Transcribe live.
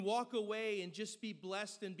walk away and just be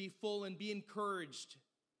blessed and be full and be encouraged.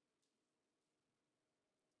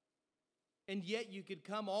 And yet you could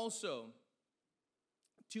come also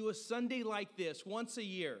to a Sunday like this once a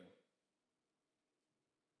year.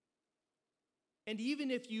 And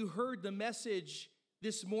even if you heard the message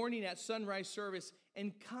this morning at sunrise service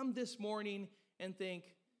and come this morning and think,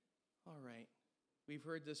 all right, we've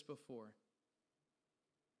heard this before.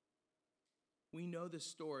 We know the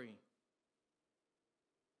story.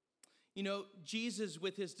 You know, Jesus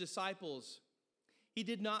with his disciples, he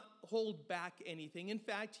did not hold back anything. In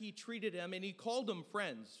fact, he treated them and he called them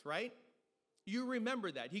friends, right? You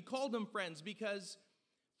remember that. He called them friends because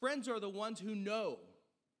friends are the ones who know,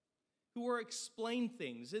 who are explain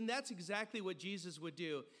things. And that's exactly what Jesus would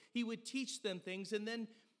do. He would teach them things and then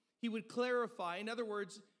he would clarify. In other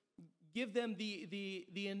words, give them the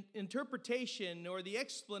interpretation or the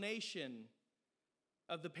explanation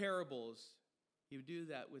of the parables. He would do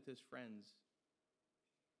that with his friends.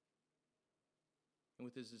 And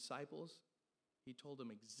with his disciples, he told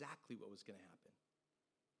them exactly what was going to happen.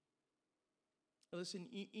 Listen,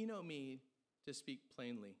 you know me, to speak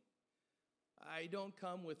plainly. I don't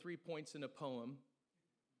come with 3 points in a poem,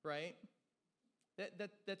 right?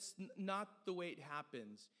 That's not the way it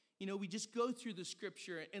happens. You know, we just go through the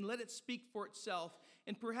scripture and let it speak for itself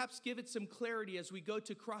and perhaps give it some clarity as we go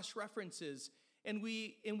to cross-references and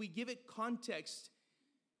we give it context.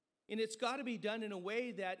 And it's got to be done in a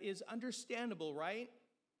way that is understandable, right?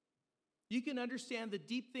 You can understand the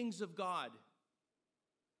deep things of God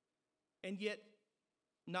and yet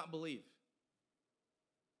not believe.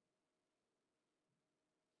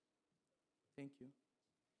 Thank you.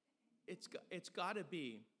 It's got to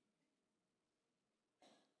be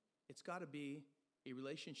a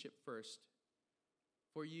relationship first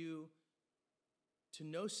for you to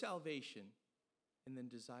know salvation and then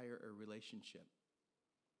desire a relationship.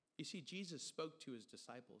 You see, Jesus spoke to his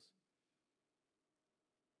disciples,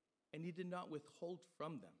 and he did not withhold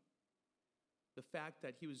from them the fact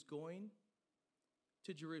that he was going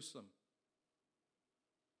to Jerusalem.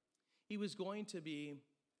 He was going to be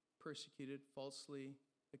persecuted, falsely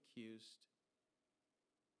accused.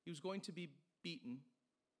 He was going to be beaten.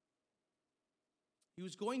 He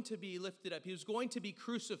was going to be lifted up. He was going to be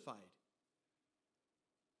crucified.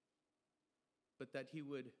 But that he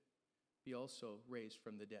would be also raised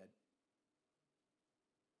from the dead.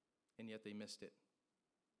 And yet they missed it.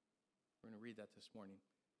 We're going to read that this morning.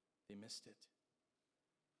 They missed it.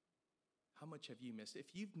 How much have you missed?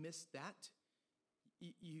 If you've missed that,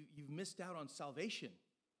 you've missed out on salvation.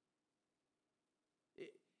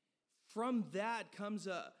 From that comes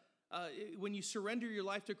when you surrender your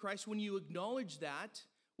life to Christ, when you acknowledge that,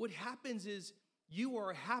 what happens is you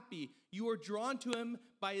are happy. You are drawn to him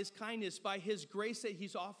by his kindness, by his grace that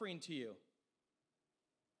he's offering to you.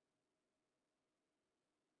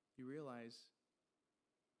 You realize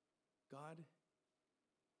God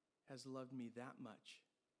has loved me that much.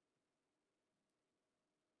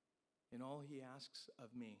 And all he asks of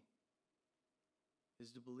me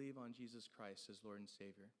is to believe on Jesus Christ as Lord and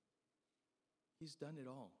Savior. He's done it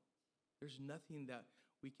all. There's nothing that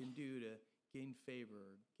we can do to gain favor,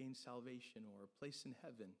 or gain salvation, or a place in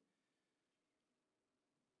heaven.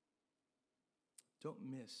 Don't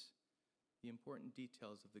miss the important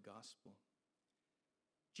details of the gospel.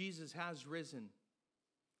 Jesus has risen.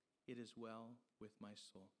 It is well with my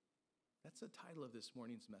soul. That's the title of this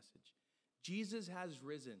morning's message. Jesus has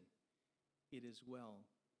risen. It is well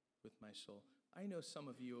with my soul. I know some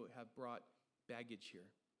of you have brought baggage here.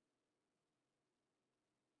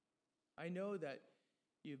 I know that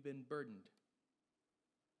you've been burdened.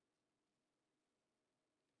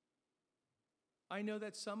 I know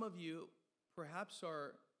that some of you perhaps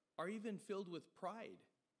are even filled with pride.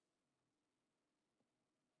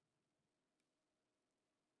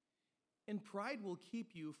 And pride will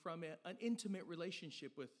keep you from an intimate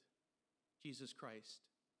relationship with Jesus Christ.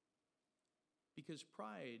 Because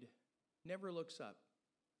pride never looks up,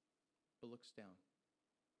 but looks down.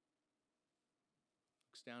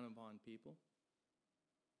 Looks down upon people.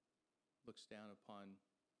 Looks down upon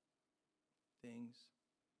things.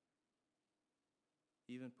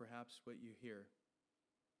 Even perhaps what you hear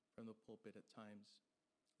from the pulpit at times.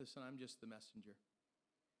 Listen, I'm just the messenger.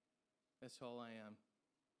 That's all I am.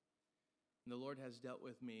 And the Lord has dealt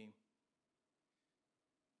with me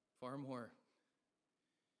far more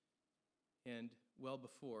and well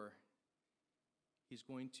before he's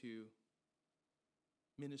going to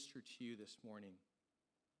minister to you this morning.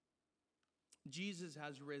 Jesus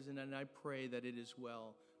has risen, and I pray that it is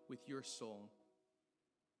well with your soul.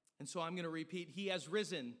 And so I'm going to repeat, he has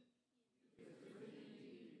risen.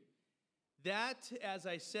 That, as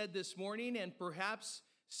I said this morning, and perhaps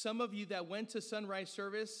some of you that went to sunrise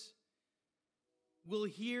service will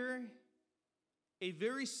hear a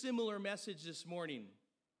very similar message this morning.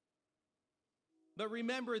 But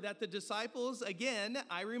remember that the disciples, again,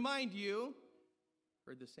 I remind you,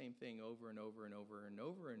 heard the same thing over and over and over and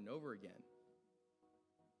over and over again.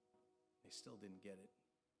 They still didn't get it.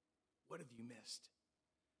 What have you missed?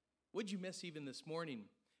 What did you miss even this morning?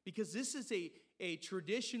 Because this is a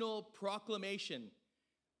traditional proclamation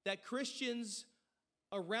that Christians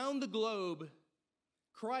around the globe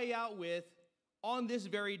cry out with on this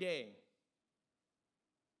very day.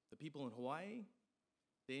 The people in Hawaii,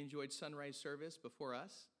 they enjoyed sunrise service before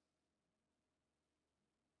us.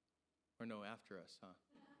 Or no, after us, huh?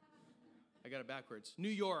 I got it backwards. New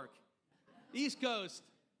York, East Coast.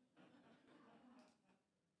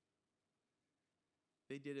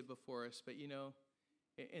 They did it before us, but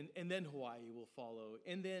and then Hawaii will follow,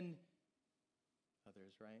 and then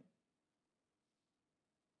others, right?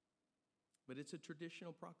 But it's a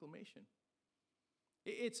traditional proclamation.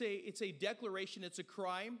 It's a declaration, it's a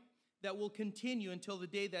cry that will continue until the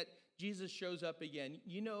day that Jesus shows up again.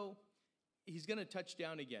 He's going to touch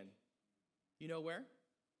down again. You know where?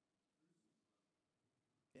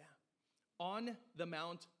 Yeah. On the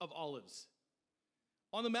Mount of Olives.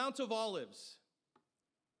 On the Mount of Olives.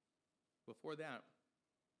 Before that,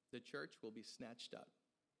 the church will be snatched up,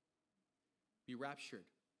 be raptured.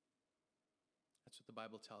 That's what the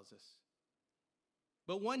Bible tells us.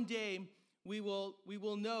 But one day, we will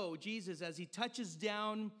know Jesus as he touches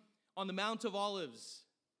down on the Mount of Olives.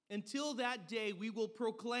 Until that day, we will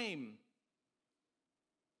proclaim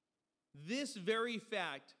this very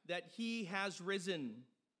fact that he has risen.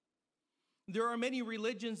 There are many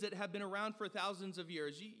religions that have been around for thousands of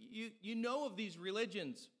years. You know of these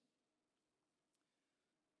religions.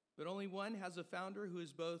 But only one has a founder who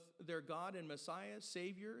is both their God and Messiah,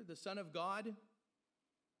 Savior, the Son of God.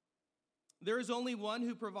 There is only one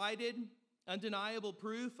who provided undeniable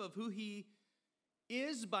proof of who he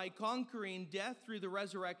is by conquering death through the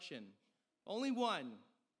resurrection. Only one.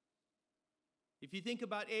 If you think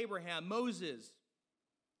about Abraham, Moses,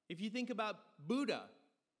 if you think about Buddha,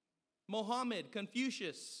 Muhammad,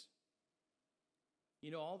 Confucius,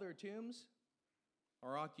 all their tombs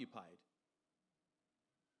are occupied.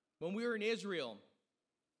 When we were in Israel,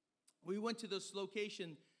 we went to this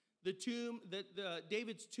location, the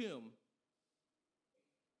David's tomb.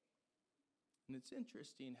 And it's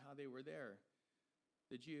interesting how they were there,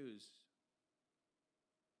 the Jews.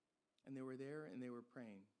 And they were there and they were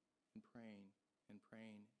praying and praying and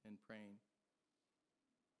praying and praying.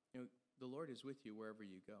 The Lord is with you wherever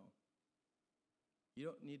you go. You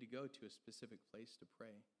don't need to go to a specific place to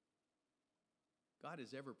pray. God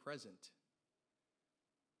is ever present.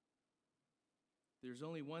 There's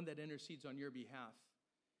only one that intercedes on your behalf,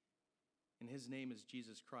 and his name is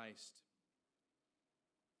Jesus Christ.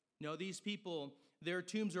 No, these people, their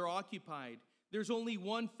tombs are occupied. There's only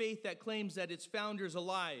one faith that claims that its founder is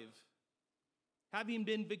alive, having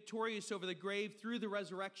been victorious over the grave through the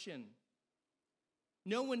resurrection.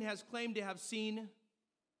 No one has claimed to have seen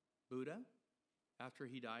Buddha after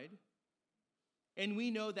he died. And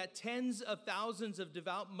we know that tens of thousands of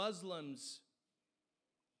devout Muslims,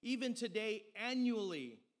 even today,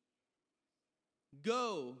 annually,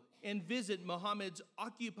 go and visit Muhammad's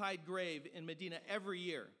occupied grave in Medina every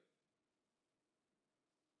year.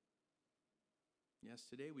 Yes,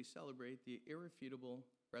 today we celebrate the irrefutable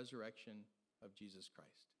resurrection of Jesus Christ.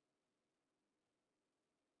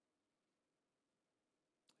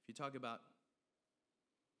 If you talk about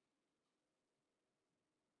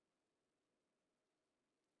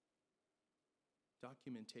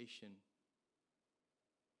documentation,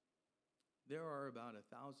 there are about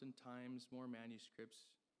 1,000 times more manuscripts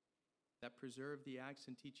that preserve the acts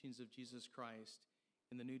and teachings of Jesus Christ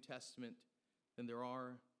in the New Testament than there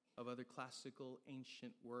are of other classical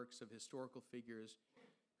ancient works of historical figures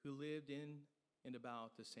who lived in and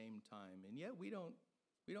about the same time. And yet we don't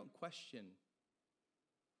question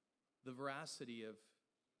the veracity of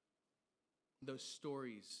those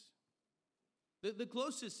stories. The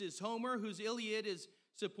closest is Homer, whose Iliad is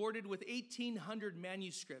supported with 1,800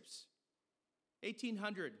 manuscripts.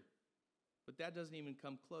 1,800. But that doesn't even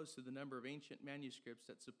come close to the number of ancient manuscripts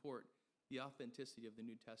that support the authenticity of the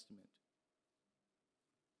New Testament.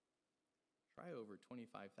 Try over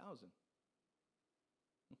 25,000.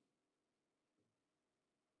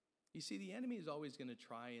 You see, the enemy is always going to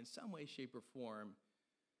try in some way, shape, or form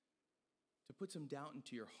to put some doubt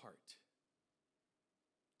into your heart.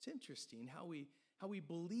 It's interesting how we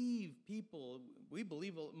believe people. We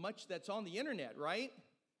believe much that's on the internet, right?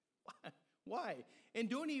 Why? And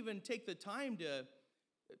don't even take the time to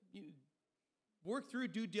work through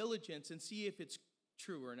due diligence and see if it's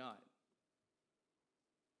true or not.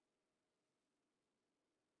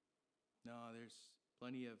 No, there's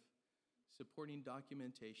plenty of supporting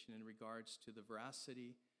documentation in regards to the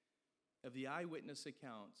veracity of the eyewitness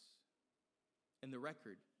accounts and the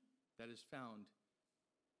record that is found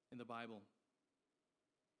in the Bible.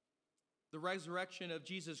 The resurrection of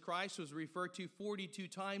Jesus Christ was referred to 42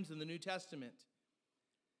 times in the New Testament.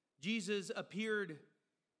 Jesus appeared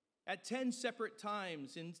at 10 separate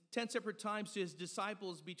times to his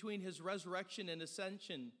disciples between his resurrection and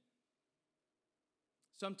ascension.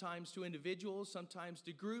 Sometimes to individuals, sometimes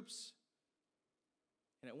to groups.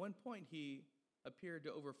 And at one point, he appeared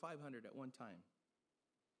to over 500 at one time.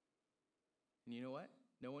 And you know what?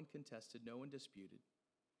 No one contested, no one disputed.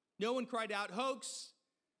 No one cried out, hoax.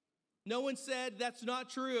 No one said, that's not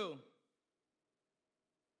true.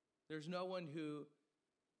 There's no one who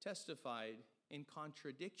testified in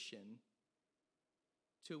contradiction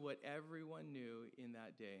to what everyone knew in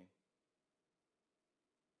that day.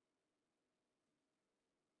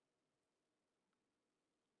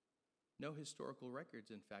 No historical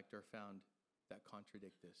records, in fact, are found that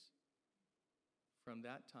contradict this. From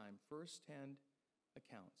that time, first-hand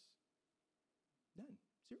accounts. None.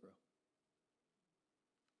 Zero.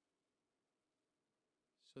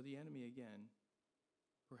 So the enemy again,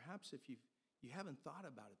 perhaps if you haven't thought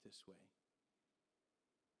about it this way,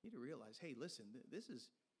 you need to realize, hey, listen,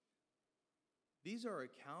 these are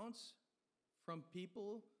accounts from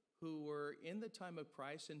people who were in the time of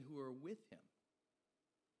Christ and who were with him,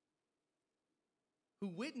 who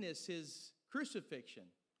witnessed his crucifixion,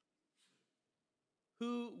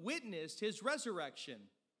 who witnessed his resurrection,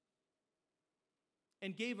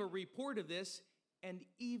 and gave a report of this, and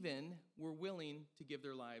even were willing to give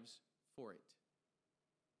their lives for it.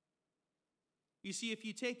 You see, if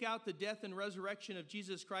you take out the death and resurrection of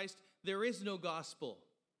Jesus Christ, there is no gospel.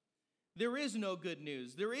 There is no good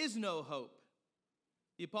news. There is no hope.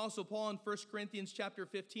 The Apostle Paul in 1 Corinthians chapter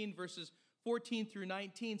 15, verses 14 through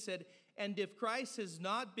 19 said, "And if Christ has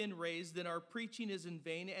not been raised, then our preaching is in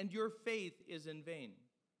vain, and your faith is in vain.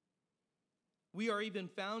 We are even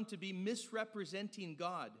found to be misrepresenting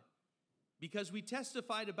God, because we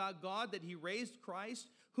testified about God that he raised Christ,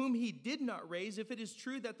 whom he did not raise, if it is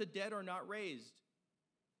true that the dead are not raised.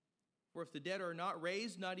 For if the dead are not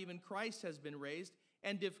raised, not even Christ has been raised.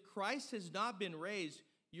 And if Christ has not been raised,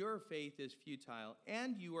 your faith is futile,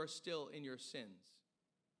 and you are still in your sins.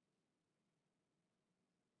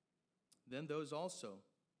 Then those also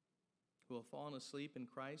who have fallen asleep in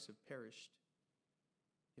Christ have perished.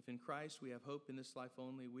 If in Christ we have hope in this life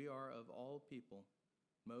only, we are of all people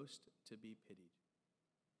most to be pitied."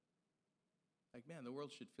 Like, man, the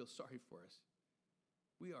world should feel sorry for us.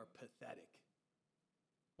 We are pathetic.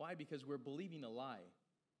 Why? Because we're believing a lie.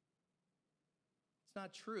 It's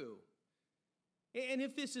not true. And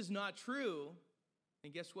if this is not true,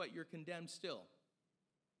 then guess what? You're condemned still.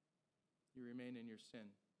 You remain in your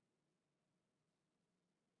sin.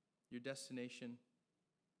 Your destination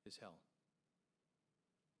is hell.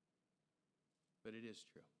 But it is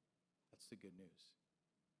true. That's the good news.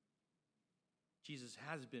 Jesus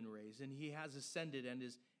has been raised, and he has ascended and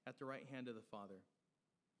is at the right hand of the Father.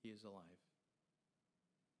 He is alive.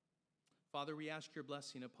 Father, we ask your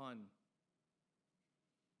blessing upon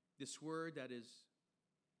this word that is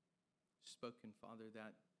spoken, Father,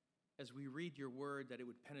 that as we read your word, that it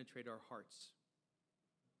would penetrate our hearts.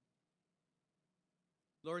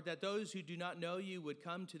 Lord, that those who do not know you would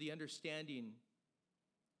come to the understanding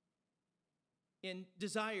and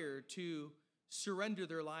desire to surrender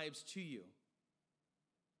their lives to you.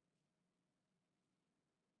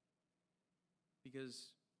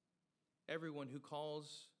 Because everyone who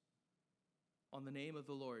calls on the name of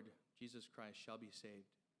the Lord Jesus Christ shall be saved.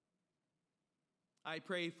 I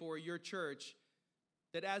pray for your church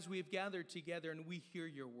that as we've gathered together and we hear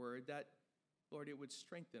your word, that, Lord, it would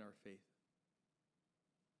strengthen our faith.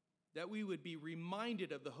 That we would be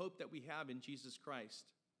reminded of the hope that we have in Jesus Christ,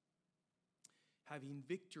 having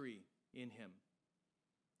victory in him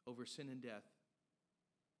over sin and death.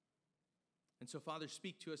 And so, Father,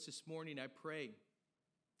 speak to us this morning, I pray,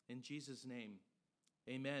 in Jesus' name.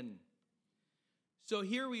 Amen. So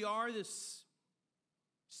here we are this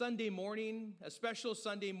Sunday morning, a special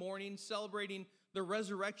Sunday morning, celebrating the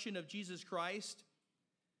resurrection of Jesus Christ.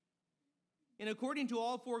 And according to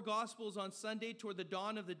all four Gospels on Sunday, toward the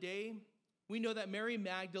dawn of the day, we know that Mary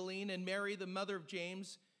Magdalene and Mary, the mother of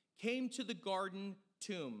James, came to the garden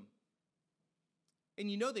tomb.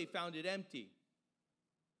 And you know they found it empty.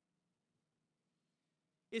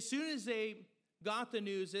 As soon as they got the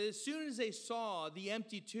news, as soon as they saw the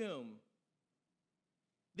empty tomb,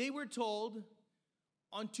 they were told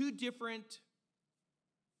from two different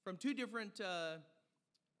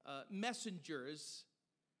messengers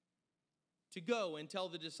to go and tell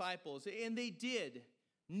the disciples, and they did.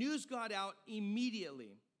 News got out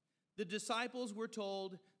immediately. The disciples were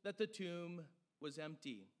told that the tomb was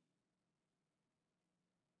empty.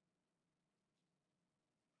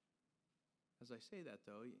 As I say that,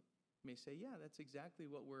 though, you may say, yeah, that's exactly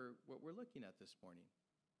what we're looking at this morning.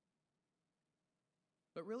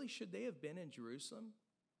 But really, should they have been in Jerusalem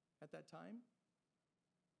at that time?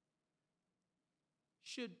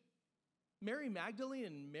 Should Mary Magdalene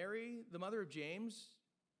and Mary, the mother of James,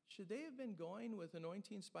 should they have been going with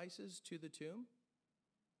anointing spices to the tomb?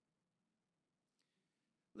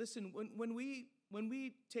 Listen, when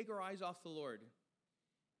we take our eyes off the Lord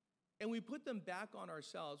and we put them back on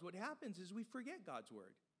ourselves, what happens is we forget God's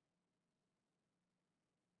word.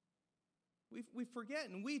 We forget,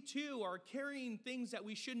 and we too are carrying things that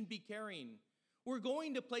we shouldn't be carrying. We're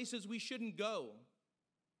going to places we shouldn't go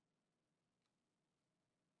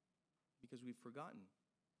because we've forgotten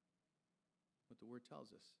what the word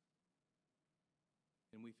tells us.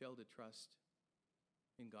 And we fail to trust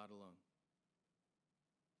in God alone.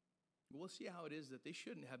 We'll see how it is that they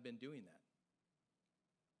shouldn't have been doing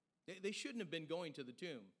that. They shouldn't have been going to the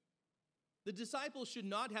tomb. The disciples should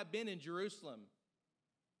not have been in Jerusalem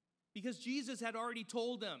because Jesus had already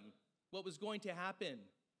told them what was going to happen.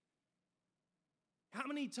 How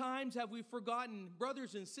many times have we forgotten,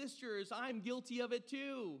 brothers and sisters, I'm guilty of it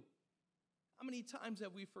too. How many times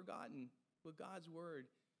have we forgotten what God's word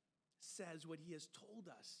says, what he has told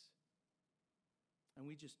us? And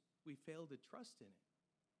we fail to trust in it.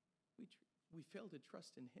 We fail to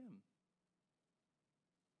trust in him.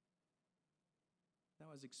 Now,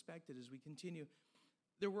 as expected, as we continue,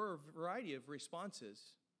 there were a variety of responses.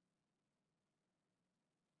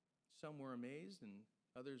 Some were amazed, and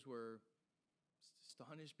others were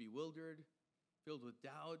astonished, bewildered, filled with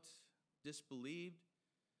doubt, disbelieved.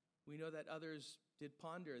 We know that others did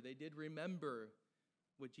ponder. They did remember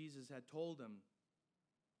what Jesus had told them,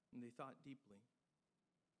 and they thought deeply.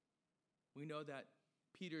 We know that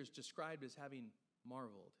Peter is described as having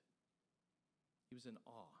marveled. He was in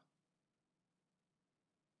awe.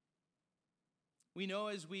 We know,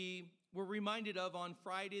 as we were reminded of on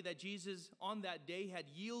Friday, that Jesus on that day had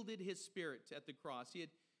yielded his spirit at the cross. He had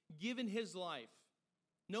given his life.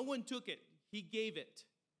 No one took it. He gave it.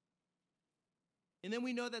 And then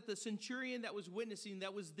we know that the centurion that was witnessing,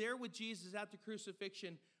 that was there with Jesus at the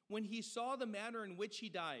crucifixion, when he saw the manner in which he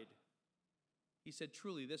died, he said,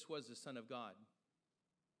 truly, this was the Son of God.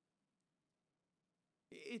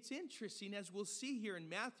 It's interesting, as we'll see here in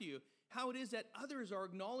Matthew, how it is that others are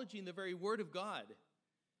acknowledging the very word of God.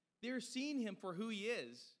 They're seeing him for who he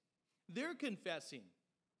is. They're confessing.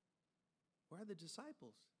 Where are the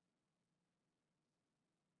disciples?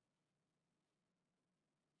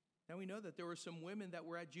 Now we know that there were some women that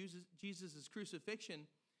were at Jesus' crucifixion,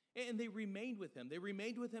 and they remained with him. They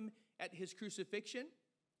remained with him at his crucifixion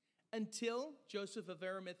until Joseph of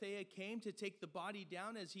Arimathea came to take the body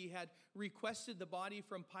down, as he had requested the body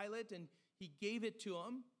from Pilate, and he gave it to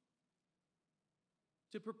him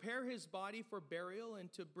to prepare his body for burial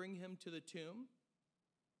and to bring him to the tomb.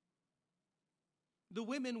 The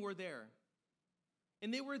women were there,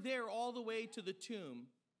 and they were there all the way to the tomb,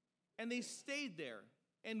 and they stayed there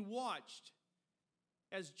and watched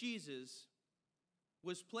as Jesus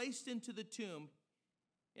was placed into the tomb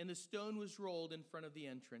and the stone was rolled in front of the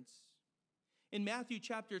entrance. In Matthew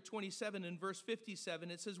chapter 27 and verse 57,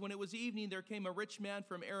 it says, when it was evening, there came a rich man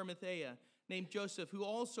from Arimathea named Joseph, who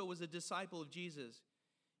also was a disciple of Jesus.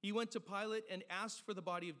 He went to Pilate and asked for the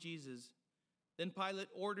body of Jesus. Then Pilate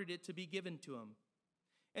ordered it to be given to him.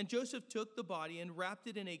 And Joseph took the body and wrapped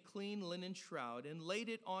it in a clean linen shroud and laid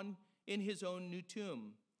it in his own new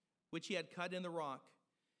tomb, which he had cut in the rock.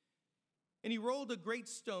 And he rolled a great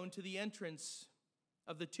stone to the entrance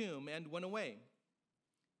of the tomb and went away.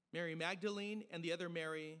 Mary Magdalene and the other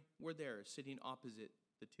Mary were there, sitting opposite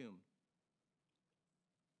the tomb.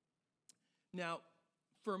 Now,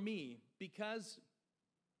 for me, because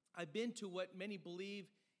I've been to what many believe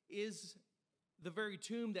is the very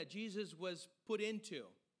tomb that Jesus was put into,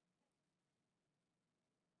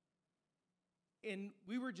 and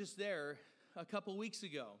we were just there a couple weeks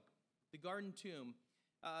ago, the Garden Tomb.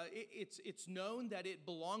 It's known that it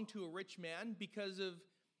belonged to a rich man because of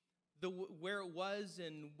where it was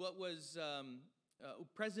and what was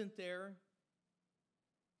present there.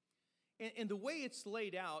 And the way it's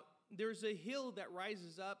laid out, there's a hill that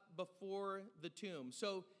rises up before the tomb.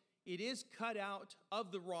 So it is cut out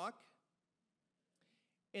of the rock.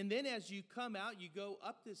 And then as you come out, you go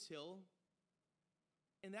up this hill,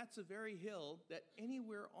 and that's a very hill that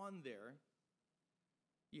anywhere on there,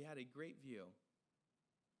 you had a great view.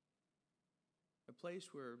 A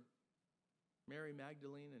place where Mary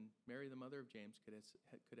Magdalene and Mary, the mother of James, could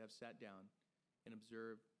have sat down and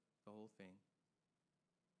observed the whole thing.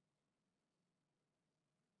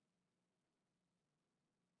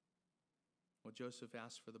 Well, Joseph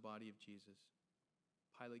asked for the body of Jesus.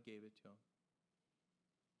 Pilate gave it to him.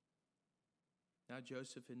 Now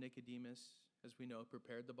Joseph and Nicodemus, as we know,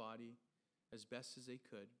 prepared the body as best as they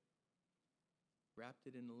could, wrapped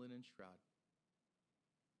it in a linen shroud,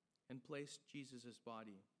 and placed Jesus'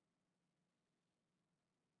 body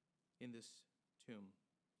in this tomb.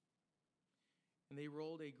 And they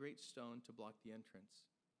rolled a great stone to block the entrance.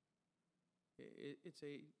 It's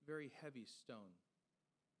a very heavy stone.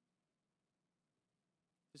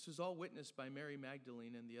 This was all witnessed by Mary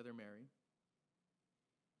Magdalene and the other Mary.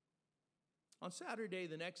 On Saturday,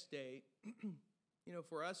 the next day,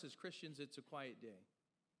 for us as Christians, it's a quiet day.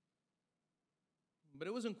 But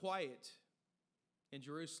it wasn't quiet in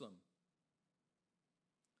Jerusalem.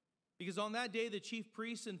 Because on that day, the chief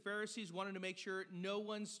priests and Pharisees wanted to make sure no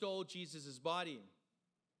one stole Jesus' body.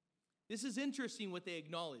 This is interesting what they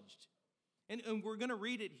acknowledged. And we're going to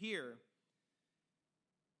read it here.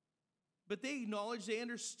 But they acknowledged, they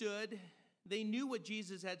understood, they knew what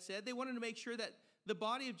Jesus had said. They wanted to make sure that the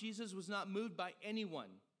body of Jesus was not moved by anyone.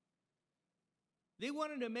 They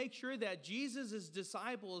wanted to make sure that Jesus'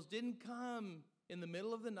 disciples didn't come in the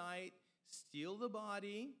middle of the night, steal the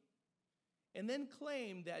body, and then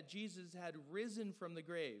claim that Jesus had risen from the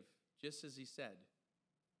grave, just as he said.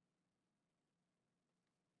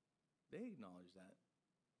 They acknowledged that.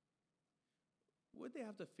 What they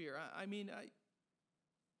have to fear?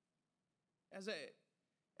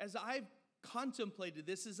 As I've contemplated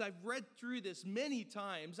this, as I've read through this many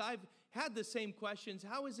times, I've had the same questions.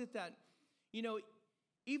 How is it that,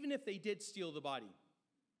 even if they did steal the body,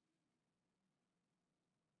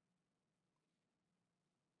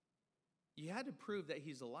 you had to prove that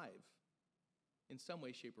he's alive in some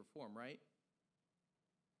way, shape, or form, right?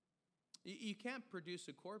 You can't produce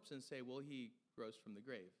a corpse and say, well, he rose from the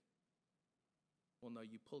grave. Well, no,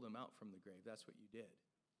 you pulled him out from the grave. That's what you did.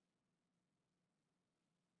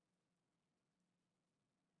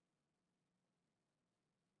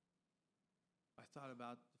 I thought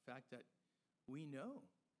about the fact that we know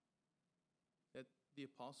that the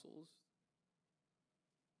apostles,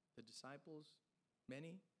 the disciples,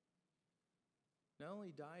 many, not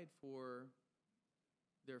only died for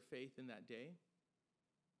their faith in that day,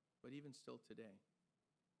 but even still today.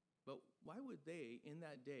 But why would they, in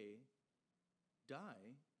that day,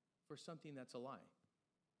 die for something that's a lie?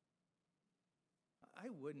 I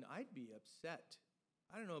wouldn't. I'd be upset.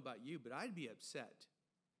 I don't know about you, but I'd be upset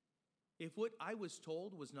if what I was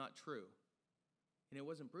told was not true and it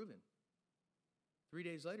wasn't proven. 3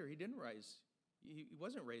 days later, he didn't rise. He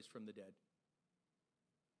wasn't raised from the dead.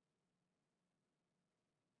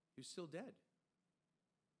 He was still dead.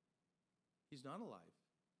 He's not alive.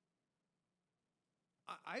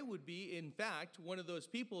 I would be, in fact, one of those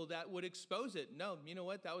people that would expose it. No, you know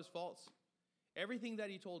what? That was false. Everything that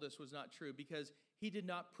he told us was not true because he did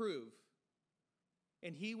not prove,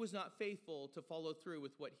 and he was not faithful to follow through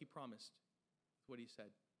with what he promised, what he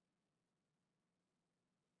said.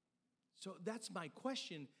 So that's my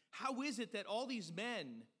question. How is it that all these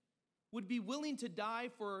men would be willing to die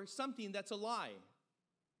for something that's a lie?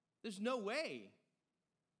 There's no way.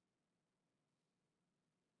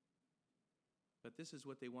 But this is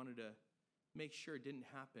what they wanted to make sure didn't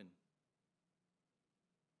happen.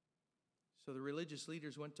 So the religious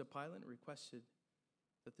leaders went to Pilate and requested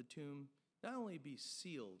that the tomb not only be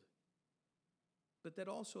sealed, but that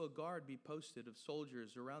also a guard be posted of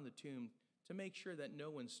soldiers around the tomb to make sure that no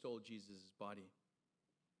one stole Jesus' body.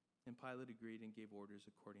 And Pilate agreed and gave orders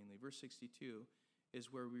accordingly. Verse 62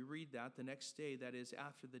 is where we read that the next day, that is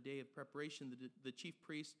after the day of preparation, the chief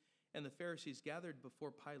priests and the Pharisees gathered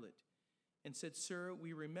before Pilate and said, "Sir,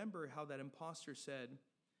 we remember how that impostor said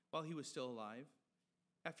while he was still alive,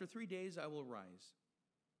 'After 3 days I will rise.'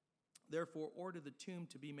 Therefore order the tomb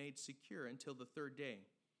to be made secure until the third day,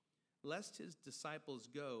 lest his disciples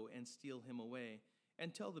go and steal him away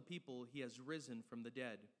and tell the people he has risen from the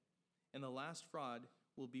dead. And the last fraud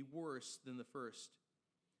will be worse than the first."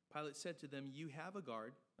 Pilate said to them, "You have a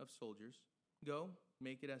guard of soldiers. Go,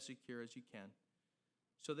 make it as secure as you can."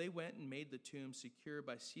 So they went and made the tomb secure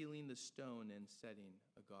by sealing the stone and setting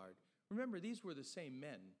a guard. Remember, these were the same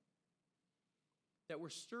men that were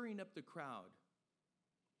stirring up the crowd.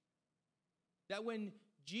 That when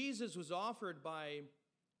Jesus was offered by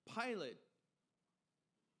Pilate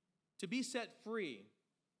to be set free.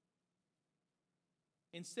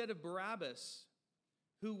 Instead of Barabbas,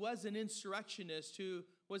 who was an insurrectionist, who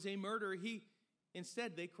was a murderer,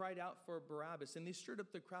 instead they cried out for Barabbas, and they stirred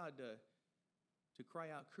up the crowd to cry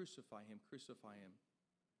out, crucify him, crucify him.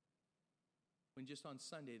 When just on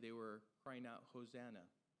Sunday they were crying out, Hosanna.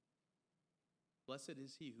 Blessed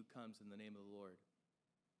is he who comes in the name of the Lord.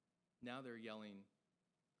 Now they're yelling,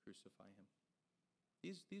 crucify him.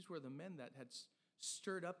 These were the men that had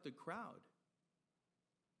stirred up the crowd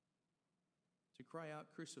to cry out,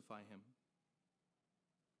 crucify him.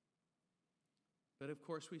 But of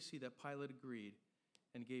course we see that Pilate agreed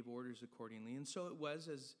and gave orders accordingly. And so it was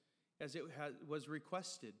as it was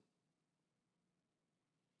requested.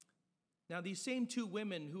 Now these same two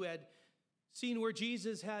women who had seen where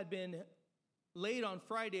Jesus had been laid on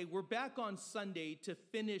Friday were back on Sunday to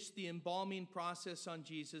finish the embalming process on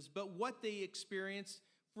Jesus. But what they experienced,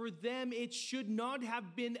 for them, it should not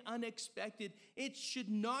have been unexpected. It should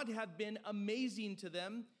not have been amazing to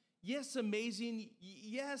them. Yes, amazing.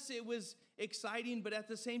 Yes, it was exciting, but at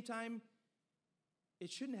the same time, it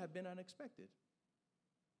shouldn't have been unexpected.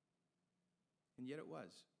 And yet it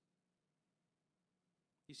was.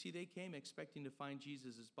 You see, they came expecting to find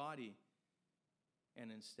Jesus' body, and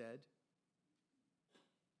instead,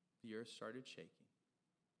 the earth started shaking.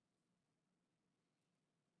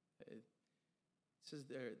 It says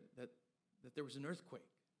there that there was an earthquake.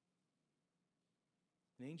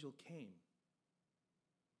 An angel came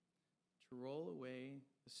to roll away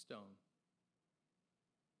the stone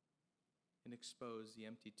and expose the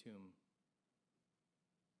empty tomb.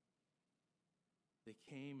 They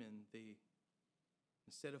came and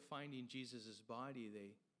instead of finding Jesus' body,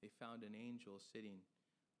 they found an angel sitting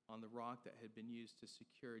on the rock that had been used to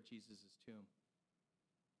secure Jesus' tomb.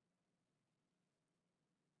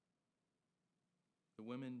 The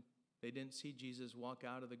women, they didn't see Jesus walk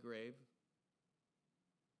out of the grave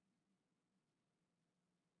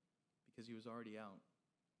because he was already out.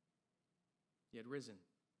 He had risen.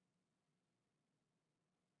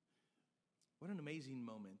 What an amazing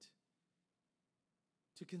moment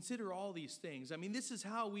to consider all these things. I mean, this is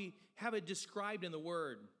how we have it described in the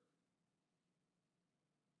Word.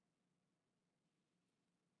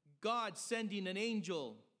 God sending an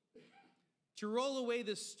angel to roll away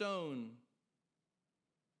the stone,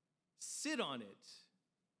 sit on it.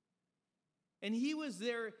 And he was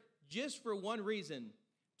there just for one reason,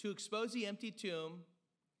 to expose the empty tomb.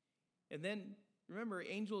 And then, remember,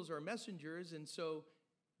 angels are messengers, and so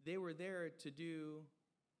they were there to do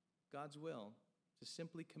God's will, to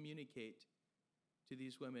simply communicate to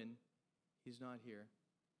these women, he's not here.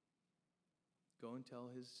 Go and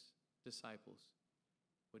tell his disciples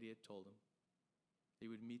what he had told them. He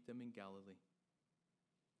would meet them in Galilee.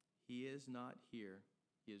 He is not here.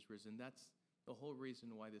 He is risen. That's the whole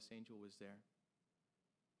reason why this angel was there.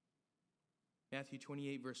 Matthew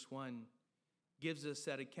 28, verse 1 gives us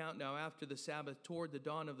that account. Now, after the Sabbath, toward the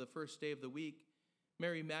dawn of the first day of the week,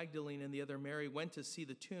 Mary Magdalene and the other Mary went to see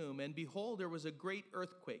the tomb, and behold, there was a great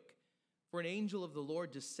earthquake, for an angel of the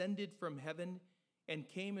Lord descended from heaven and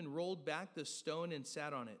came and rolled back the stone and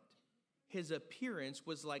sat on it. His appearance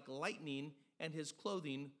was like lightning, and his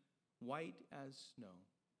clothing white as snow.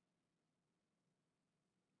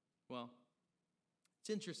 Well, it's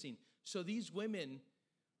interesting. So these women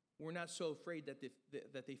were not so afraid that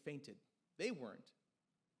they fainted. They weren't.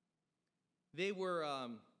 They were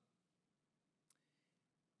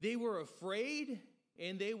afraid,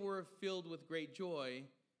 and they were filled with great joy,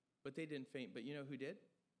 but they didn't faint. But you know who did?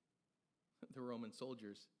 The Roman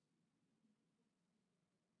soldiers.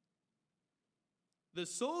 The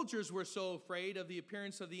soldiers were so afraid of the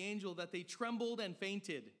appearance of the angel that they trembled and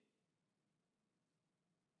fainted.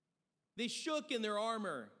 They shook in their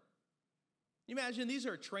armor. You imagine, these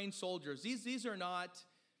are trained soldiers. These are not,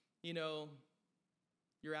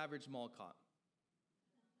 your average mall cop.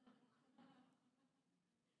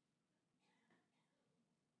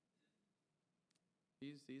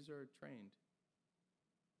 These are trained.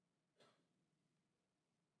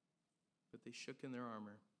 But they shook in their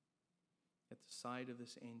armor at the sight of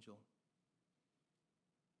this angel.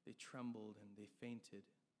 They trembled and they fainted.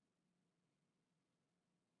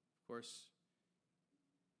 Of course,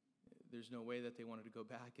 there's no way that they wanted to go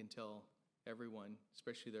back and tell everyone,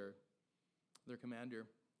 especially their commander.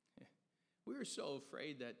 We were so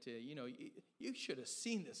afraid that, you should have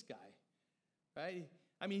seen this guy, right?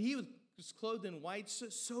 I mean, he was clothed in white,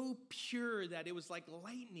 so pure that it was like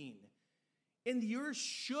lightning. And the earth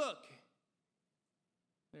shook.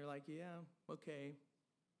 They're like, yeah, okay.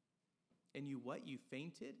 And you what? You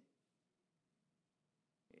fainted?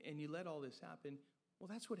 And you let all this happen? Well,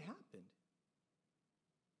 that's what happened.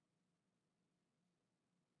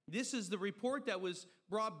 This is the report that was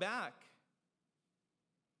brought back.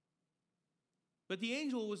 But the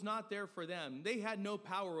angel was not there for them. They had no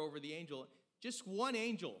power over the angel. Just one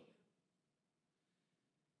angel.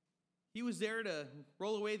 He was there to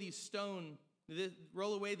roll away this stone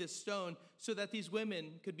so that these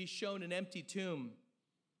women could be shown an empty tomb,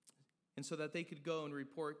 and so that they could go and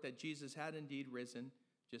report that Jesus had indeed risen,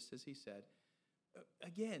 just as he said.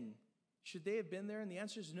 Again, should they have been there? And the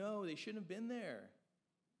answer is no, they shouldn't have been there.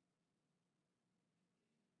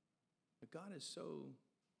 But God is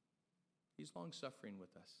he's long-suffering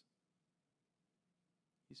with us.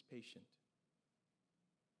 He's patient.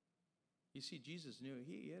 You see, Jesus knew,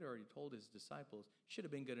 he had already told his disciples, should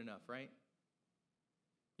have been good enough, right?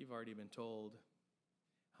 You've already been told.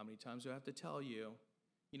 How many times do I have to tell you?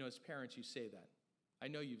 You know, as parents, you say that. I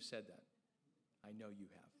know you've said that. I know you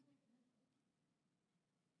have.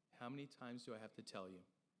 How many times do I have to tell you?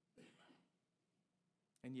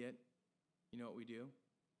 And yet, you know what we do?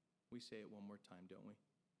 We say it one more time, don't we?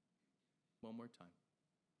 One more time.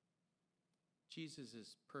 Jesus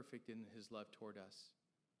is perfect in his love toward us.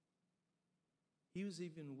 He was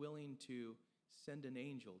even willing to send an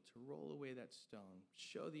angel to roll away that stone,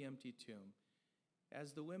 show the empty tomb.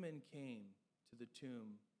 As the women came to the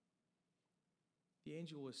tomb, the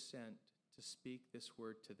angel was sent to speak this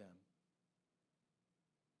word to them.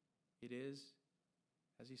 It is,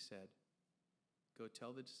 as he said, go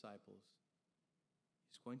tell the disciples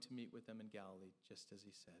he's going to meet with them in Galilee, just as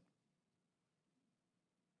he said.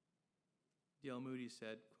 D.L. Moody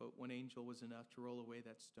said, quote, one angel was enough to roll away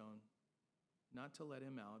that stone, not to let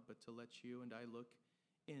him out, but to let you and I look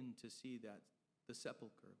in to see that the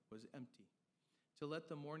sepulcher was empty, to let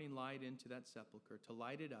the morning light into that sepulcher, to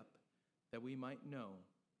light it up, that we might know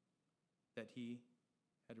that he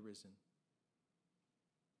had risen.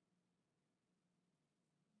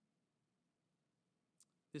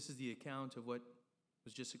 This is the account of what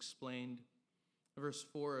was just explained. Verse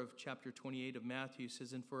 4 of chapter 28 of Matthew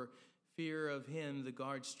says, and for fear of him, the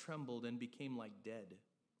guards trembled and became like dead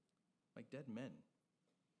men.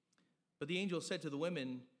 But the angel said to the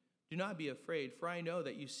women, do not be afraid, for I know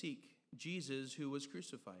that you seek Jesus who was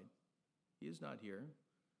crucified. He is not here,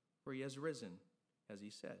 for he has risen, as he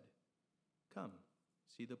said. Come,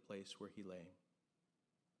 see the place where he lay.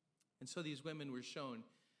 And so these women were shown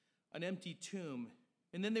an empty tomb,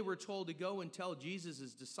 and then they were told to go and tell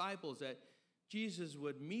Jesus' disciples that Jesus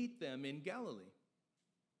would meet them in Galilee.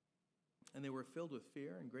 And they were filled with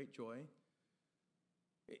fear and great joy.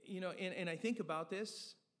 You know, and I think about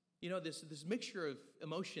this, you know, this mixture of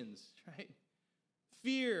emotions, right?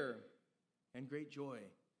 Fear and great joy,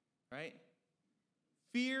 right?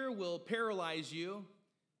 Fear will paralyze you.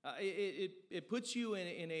 It puts you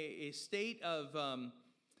in a state of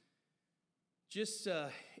just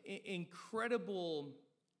incredible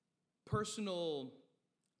personal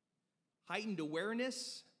heightened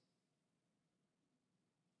awareness.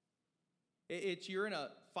 You're in a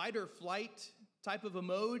fight or flight type of a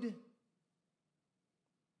mode.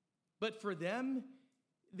 But for them,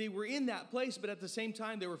 they were in that place, but at the same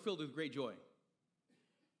time, they were filled with great joy.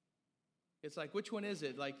 It's like, which one is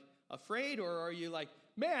it? Like, afraid, or are you like,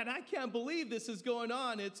 man, I can't believe this is going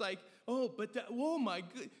on? It's like, oh, but oh my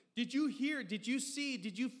God, did you hear, did you see,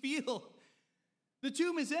 did you feel? The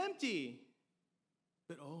tomb is empty.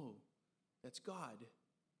 But oh, that's God.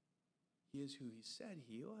 He is who he said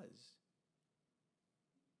he was.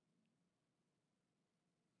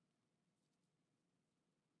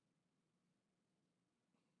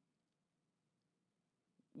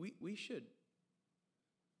 We should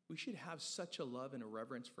have such a love and a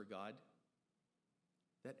reverence for God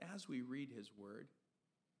that as we read his word,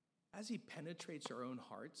 as he penetrates our own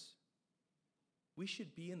hearts, we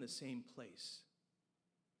should be in the same place.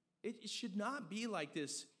 It should not be like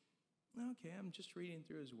this, okay, I'm just reading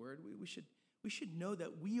through his word. We should know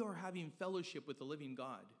that we are having fellowship with the living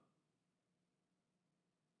God,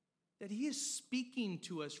 that he is speaking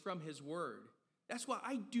to us from his word. That's why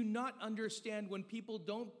I do not understand when people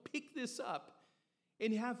don't pick this up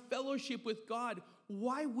and have fellowship with God.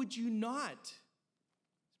 Why would you not?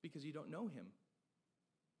 It's because you don't know him.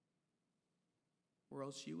 Or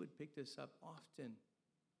else you would pick this up often.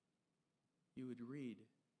 You would read.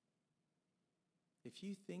 If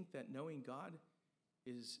you think that knowing God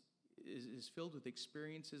is filled with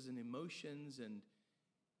experiences and emotions, and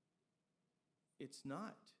it's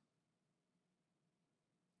not.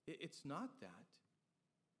 It's not that.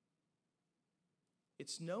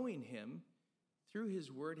 It's knowing him through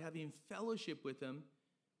his word, having fellowship with him,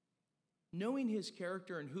 knowing his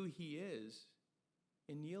character and who he is,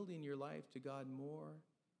 and yielding your life to God more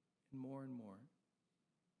and more and more.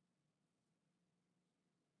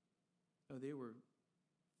 Oh, they were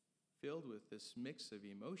filled with this mix of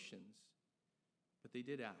emotions, but they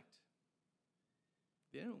did act.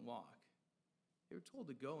 They didn't walk. They were told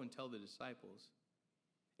to go and tell the disciples.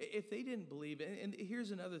 If they didn't believe, and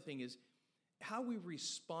here's another thing is, how we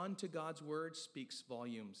respond to God's word speaks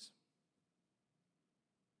volumes.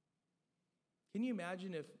 Can you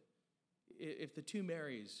imagine if the two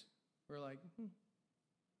Marys were like,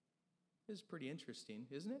 this is pretty interesting,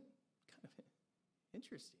 isn't it? Kind of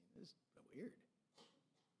interesting. This is weird.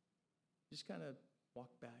 Just kind of walk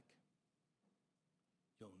back.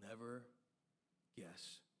 You'll never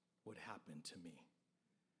guess what happened to me.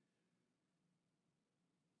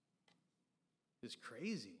 It's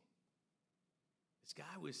crazy. This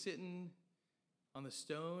guy was sitting on the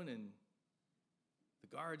stone and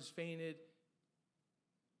the guards fainted,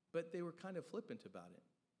 but they were kind of flippant about it.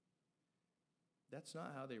 That's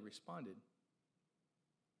not how they responded.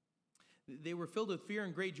 They were filled with fear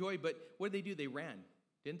and great joy, but what did they do? They ran,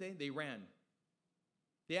 didn't they? They ran.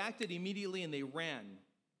 They acted immediately and they ran.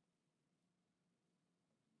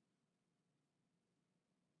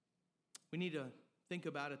 We need to think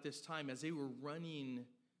about at this time, as they were running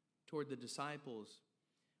toward the disciples,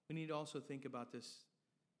 we need to also think about this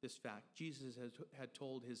fact. Jesus had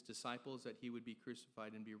told his disciples that he would be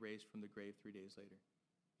crucified and be raised from the grave 3 days later.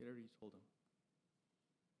 He had already told them.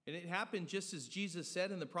 And it happened just as Jesus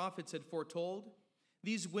said and the prophets had foretold.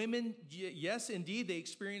 These women, yes, indeed, they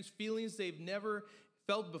experienced feelings they've never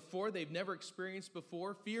felt before, they've never experienced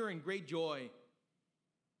before, fear and great joy.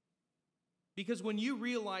 Because when you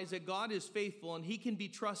realize that God is faithful and he can be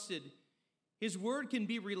trusted, his word can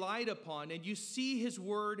be relied upon, and you see his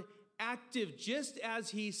word active just as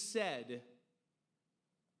he said, it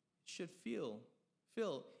should fill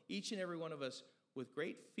each and every one of us with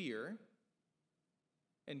great fear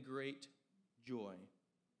and great joy.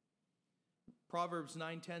 Proverbs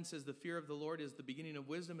 9:10 says, the fear of the Lord is the beginning of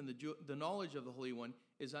wisdom, and the knowledge of the Holy One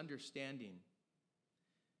is understanding.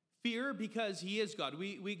 Fear because he is God.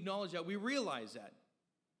 We acknowledge that. We realize that.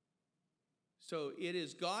 So it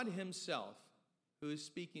is God himself who is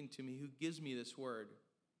speaking to me, who gives me this word.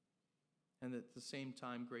 And at the same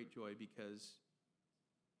time, great joy because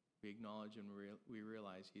we acknowledge and we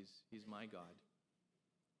realize he's my God.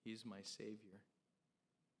 He's my Savior.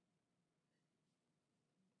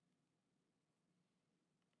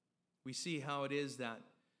 We see how it is that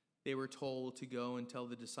they were told to go and tell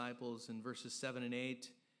the disciples in verses 7 and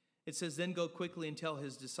 8. It says, then go quickly and tell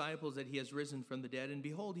his disciples that he has risen from the dead, and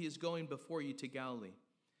behold, he is going before you to Galilee.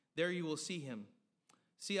 There you will see him.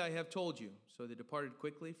 See, I have told you. So they departed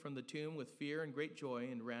quickly from the tomb with fear and great joy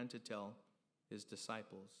and ran to tell his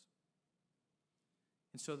disciples.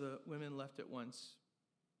 And so the women left at once.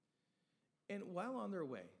 And while on their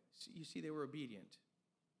way, you see, they were obedient.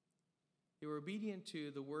 They were obedient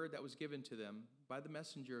to the word that was given to them by the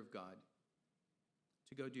messenger of God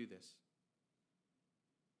to go do this.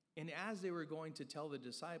 And as they were going to tell the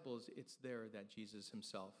disciples, it's there that Jesus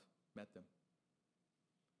himself met them.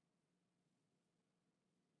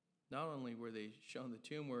 Not only were they shown the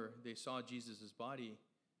tomb where they saw Jesus' body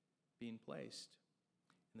being placed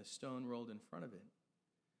and the stone rolled in front of it,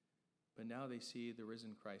 but now they see the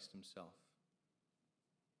risen Christ himself.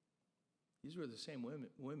 These were the same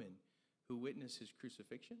women who witnessed his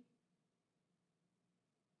crucifixion.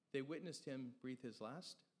 They witnessed him breathe his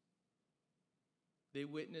last. They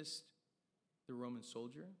witnessed the Roman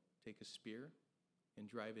soldier take a spear and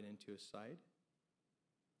drive it into his side.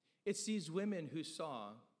 It's these women who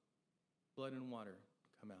saw blood and water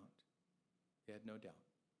come out. They had no doubt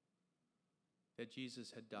that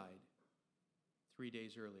Jesus had died 3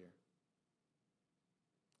 days earlier.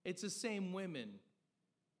 It's the same women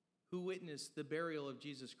who witnessed the burial of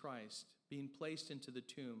Jesus Christ being placed into the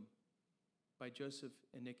tomb by Joseph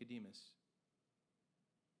and Nicodemus.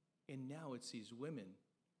 And now it's these women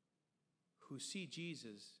who see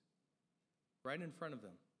Jesus right in front of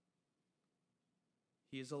them.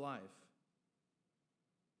 He is alive.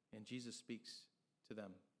 And Jesus speaks to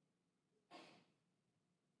them.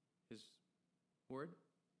 His word?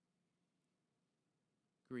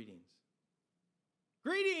 Greetings.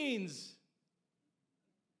 Greetings!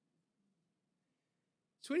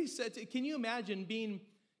 That's what he said. Can you imagine being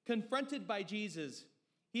confronted by Jesus?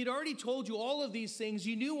 He had already told you all of these things.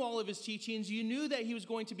 You knew all of his teachings. You knew that he was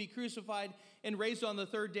going to be crucified and raised on the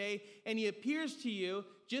third day. And he appears to you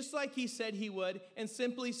just like he said he would and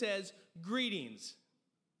simply says, greetings.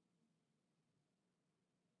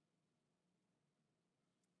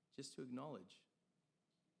 Just to acknowledge,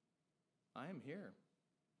 I am here.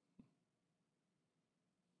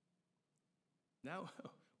 Now,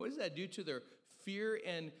 what does that do to their fear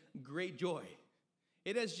and great joy?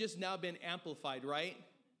 It has just now been amplified, right?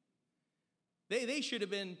 They should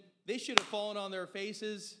have fallen on their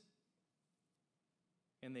faces,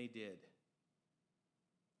 and they did.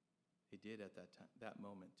 They did at that time, that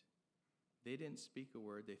moment. They didn't speak a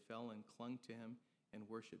word. They fell and clung to him and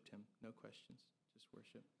worshiped him. No questions, just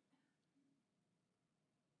worship.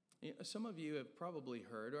 You know, some of you have probably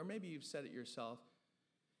heard, or maybe you've said it yourself,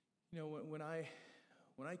 you know, when I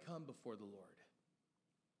come before the Lord,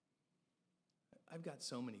 I've got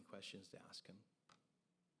so many questions to ask him.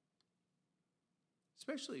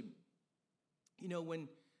 Especially, you know, when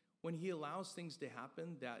he allows things to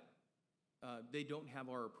happen that they don't have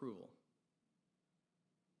our approval.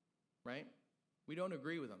 Right? We don't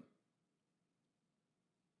agree with them.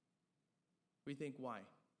 We think, why?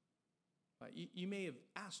 You may have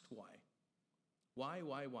asked why. Why?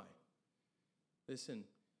 Listen,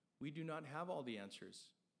 we do not have all the answers.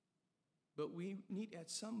 But we need, at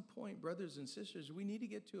some point, brothers and sisters, we need to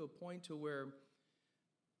get to a point to where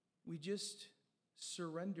we just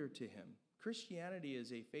surrender to him. Christianity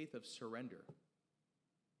is a faith of surrender.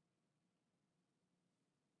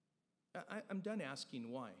 I'm done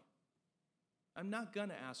asking why. I'm not going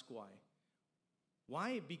to ask why.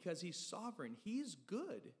 Why? Because he's sovereign. He's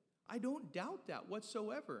good. I don't doubt that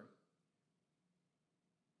whatsoever.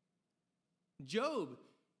 Job,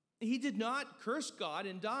 he did not curse God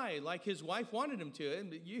and die like his wife wanted him to.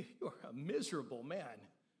 And you are a miserable man.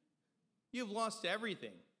 You've lost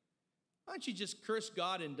everything. Why don't you just curse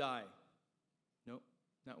God and die? Nope,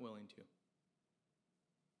 not willing to.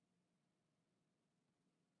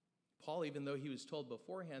 Paul, even though he was told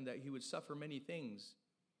beforehand that he would suffer many things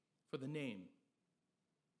for the name.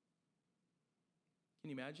 Can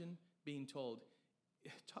you imagine being told,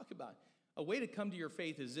 talk about, a way to come to your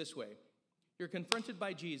faith is this way. You're confronted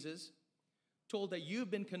by Jesus, told that you've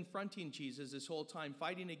been confronting Jesus this whole time,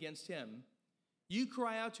 fighting against him. You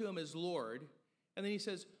cry out to him as Lord, and then he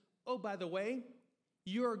says, oh, by the way,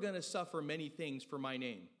 you're going to suffer many things for my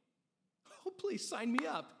name. Oh, please sign me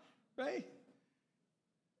up, right?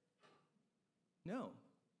 No.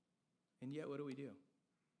 And yet, what do?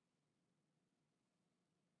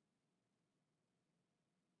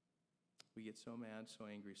 We get so mad, so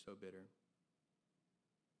angry, so bitter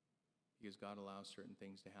because God allows certain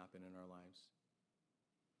things to happen in our lives.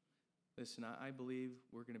 Listen, I believe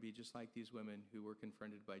we're going to be just like these women who were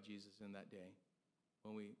confronted by Jesus in that day.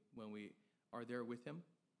 When we are there with him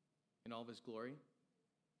in all of his glory,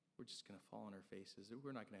 we're just going to fall on our faces.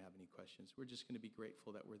 We're not going to have any questions. We're just going to be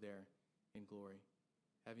grateful that we're there in glory,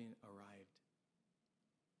 having arrived.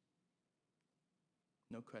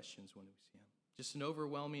 No questions when we see him. Just an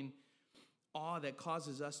overwhelming awe that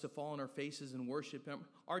causes us to fall on our faces and worship him.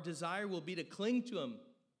 Our desire will be to cling to him.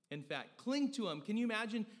 In fact, cling to him. Can you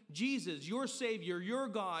imagine Jesus, your Savior, your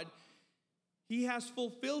God? He has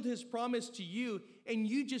fulfilled his promise to you, and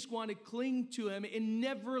you just want to cling to him and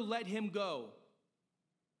never let him go.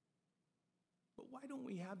 But why don't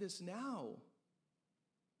we have this now?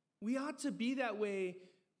 We ought to be that way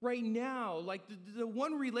right now. Like the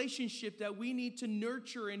one relationship that we need to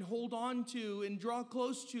nurture and hold on to and draw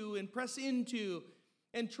close to and press into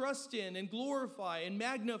and trust in and glorify and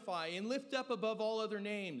magnify and lift up above all other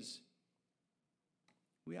names.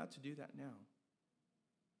 We ought to do that now.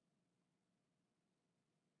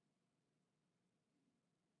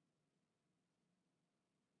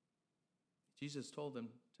 Jesus told them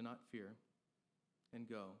to not fear and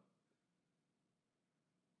go,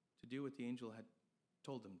 to do what the angel had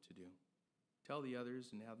told them to do. Tell the others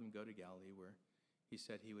and have them go to Galilee where he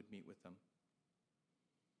said he would meet with them.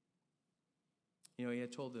 You know, he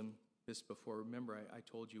had told them this before. Remember, I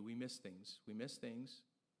told you we miss things. We miss things.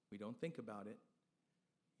 We don't think about it.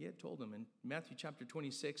 He had told them in Matthew chapter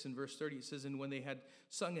 26 and verse 30, it says, and when they had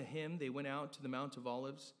sung a hymn, they went out to the Mount of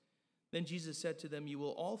Olives. Then Jesus said to them, you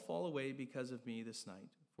will all fall away because of me this night.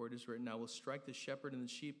 For it is written, I will strike the shepherd, and the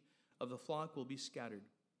sheep of the flock will be scattered.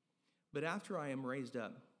 But after I am raised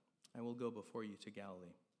up, I will go before you to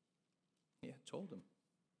Galilee. Yeah, told them.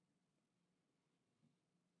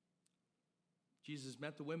 Jesus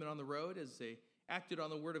met the women on the road as they acted on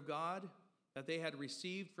the word of God that they had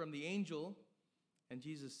received from the angel. And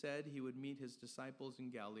Jesus said he would meet his disciples in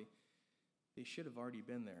Galilee. They should have already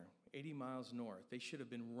been there, 80 miles north. They should have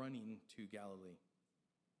been running to Galilee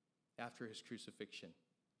after his crucifixion.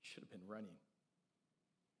 Should have been running.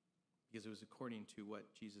 Because it was according to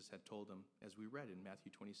what Jesus had told them, as we read in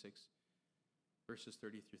Matthew 26, verses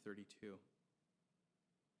 30 through 32.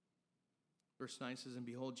 Verse 9 says, and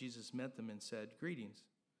behold, Jesus met them and said, greetings.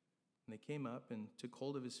 And they came up and took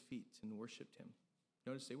hold of his feet and worshipped him.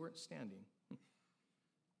 Notice they weren't standing.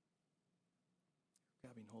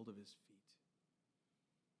 Grabbing hold of his feet.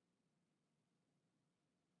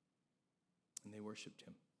 worshiped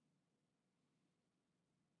him.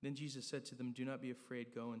 Then Jesus said to them, "Do not be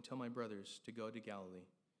afraid. Go and tell my brothers to go to Galilee,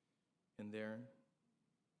 and there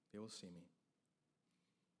they will see me.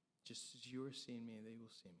 Just as you are seeing me, they will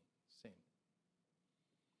see me." Same.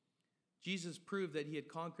 Jesus proved that he had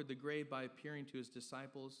conquered the grave by appearing to his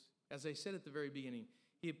disciples. As I said at the very beginning,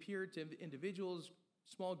 he appeared to individuals,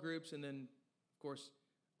 small groups, and then, of course,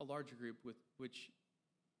 a larger group with which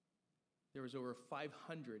there was over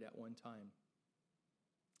 500 at one time.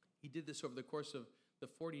 He did this over the course of the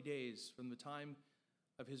 40 days from the time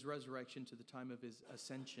of his resurrection to the time of his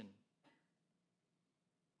ascension.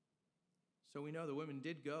 So we know the women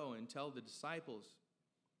did go and tell the disciples.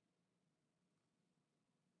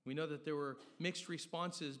 We know that there were mixed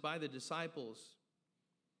responses by the disciples.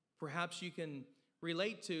 Perhaps you can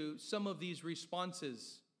relate to some of these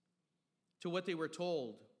responses to what they were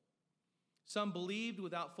told. Some believed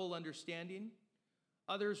without full understanding.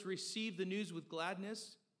 Others received the news with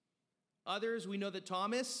gladness. Others, we know that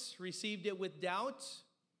Thomas received it with doubt.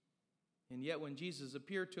 And yet when Jesus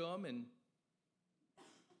appeared to him and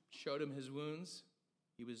showed him his wounds,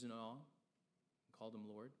 he was in awe and called him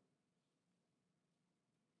Lord.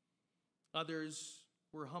 Others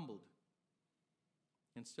were humbled,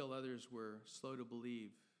 and still others were slow to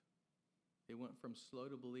believe. They went from slow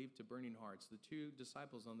to believe to burning hearts. The two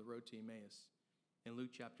disciples on the road to Emmaus in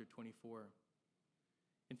Luke chapter 24.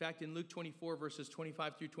 In fact, in Luke 24, verses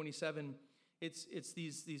 25 through 27, it's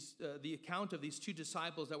the account of these two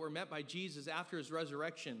disciples that were met by Jesus after his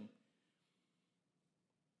resurrection.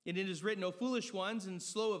 And it is written, "O foolish ones and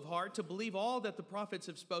slow of heart to believe all that the prophets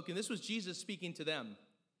have spoken." This was Jesus speaking to them.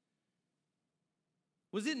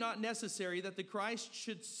 "Was it not necessary that the Christ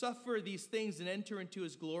should suffer these things and enter into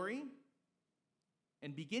his glory?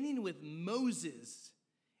 And beginning with Moses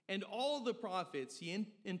and all the prophets, he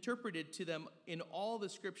interpreted to them in all the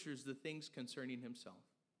scriptures the things concerning himself."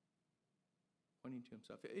 Pointing to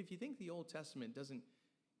himself. If you think the Old Testament doesn't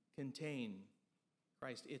contain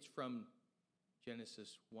Christ, it's from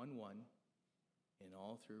Genesis 1:1 and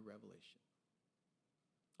all through Revelation.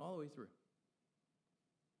 All the way through.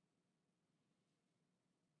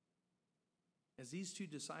 As these two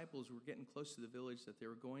disciples were getting close to the village that they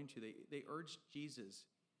were going to, they urged Jesus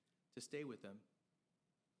to stay with them.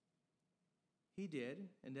 He did,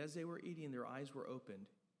 and as they were eating, their eyes were opened,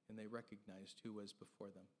 and they recognized who was before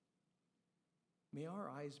them. May our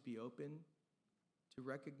eyes be open to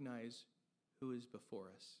recognize who is before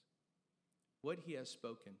us, what he has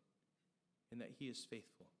spoken, and that he is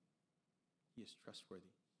faithful. He is trustworthy.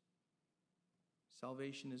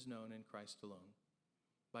 Salvation is known in Christ alone,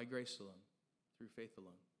 by grace alone, through faith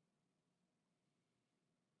alone.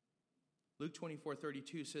 Luke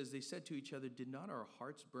 24:32 says, "They said to each other, 'Did not our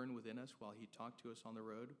hearts burn within us while he talked to us on the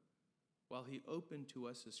road, while he opened to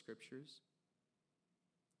us the scriptures?'"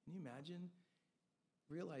 Can you imagine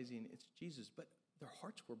realizing it's Jesus, but their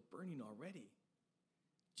hearts were burning already?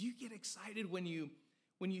 Do you get excited when you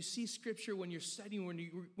see scripture, when you're studying,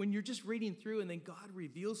 when you're just reading through and then God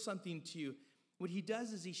reveals something to you? What he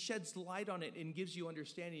does is he sheds light on it and gives you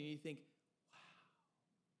understanding, and you think,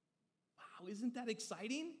 wow, isn't that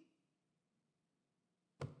exciting?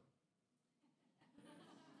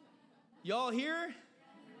 Y'all here?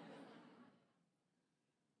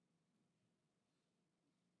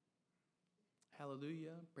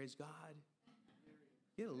 Hallelujah. Praise God.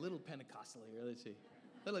 Get a little Pentecostal here. Let's see.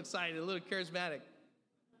 A little excited, a little charismatic.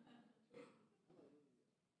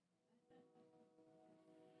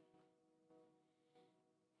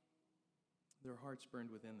 Their hearts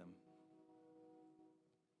burned within them.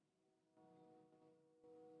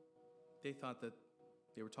 They thought that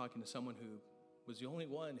they were talking to someone who was the only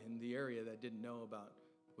one in the area that didn't know about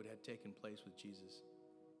what had taken place with Jesus.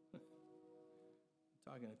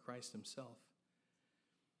 Talking to Christ himself.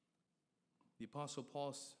 The Apostle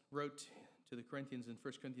Paul wrote to the Corinthians in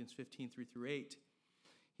 1 Corinthians 15, 3-8.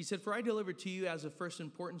 He said, "For I delivered to you as of first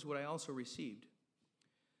importance what I also received,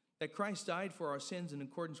 that Christ died for our sins in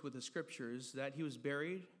accordance with the Scriptures, that he was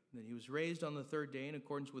buried, that he was raised on the third day in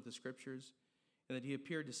accordance with the Scriptures, and that he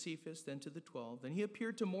appeared to Cephas, then to the 12. Then he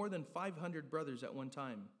appeared to more than 500 brothers at one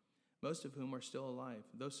time, most of whom are still alive,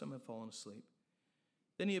 though some have fallen asleep.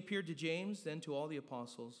 Then he appeared to James, then to all the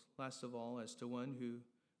apostles. Last of all, as to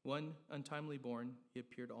one untimely born, he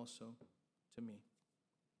appeared also to me."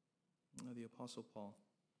 The Apostle Paul.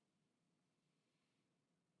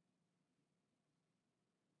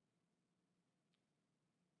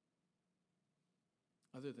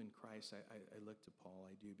 Other than Christ, I look to Paul,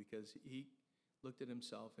 I do, because he looked at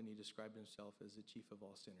himself and he described himself as the chief of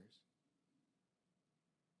all sinners.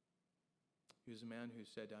 He was a man who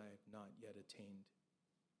said, "I have not yet attained."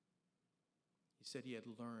 said he had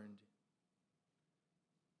learned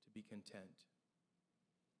to be content.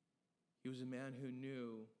 He was a man who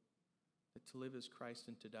knew that to live as Christ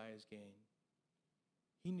and to die as gain.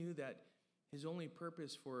 He knew that his only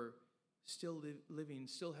purpose for still living,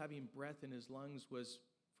 still having breath in his lungs was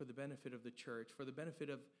for the benefit of the church, for the benefit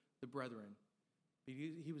of the brethren.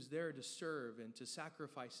 He was there to serve and to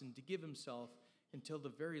sacrifice and to give himself until the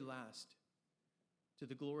very last to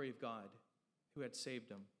the glory of God who had saved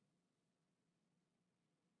him.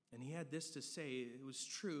 And he had this to say. It was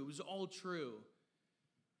true. It was all true.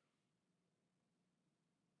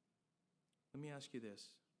 Let me ask you this.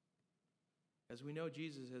 As we know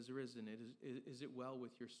Jesus has risen, is it well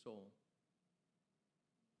with your soul?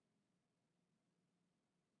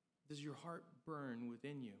 Does your heart burn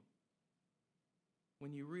within you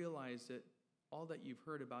when you realize that all that you've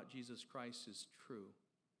heard about Jesus Christ is true?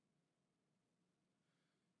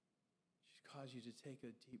 It should cause you to take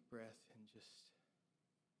a deep breath and just...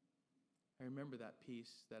 I remember that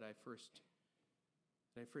peace that I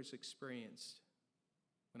first experienced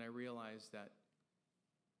when I realized that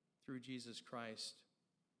through Jesus Christ,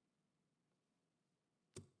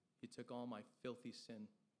 he took all my filthy sin,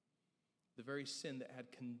 the very sin that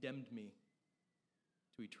had condemned me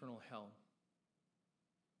to eternal hell.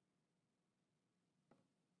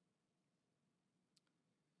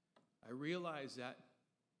 I realized that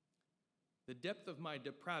the depth of my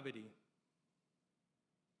depravity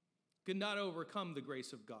could not overcome the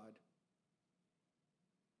grace of God.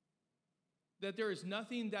 That there is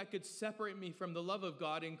nothing that could separate me from the love of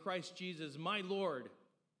God in Christ Jesus, my Lord.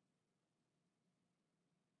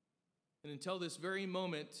 And until this very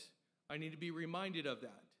moment, I need to be reminded of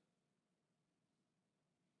that.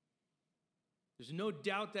 There's no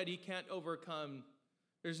doubt that he can't overcome.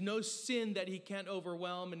 There's no sin that he can't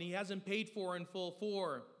overwhelm, and he hasn't paid for in full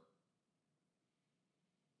for.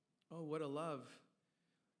 Oh, what a love.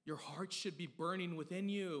 Your heart should be burning within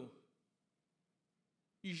you.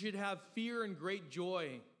 You should have fear and great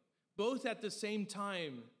joy, both at the same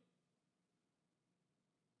time.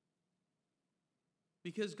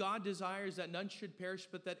 Because God desires that none should perish,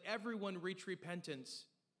 but that everyone reach repentance.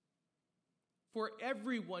 For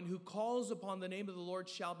everyone who calls upon the name of the Lord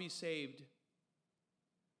shall be saved.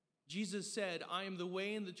 Jesus said, I am the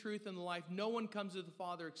way and the truth and the life. No one comes to the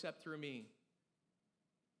Father except through me.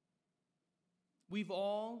 We've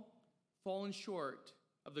all fallen short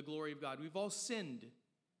of the glory of God. We've all sinned.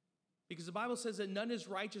 Because the Bible says that none is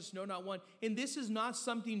righteous, no, not one. And this is not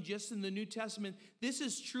something just in the New Testament. This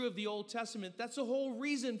is true of the Old Testament. That's the whole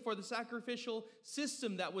reason for the sacrificial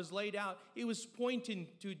system that was laid out. It was pointing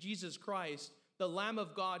to Jesus Christ, the Lamb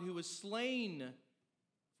of God who was slain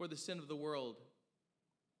for the sin of the world.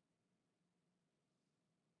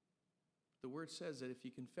 The word says that if you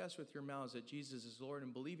confess with your mouths that Jesus is Lord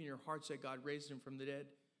and believe in your hearts that God raised him from the dead,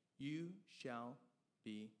 you shall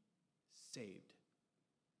be saved.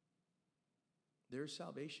 There is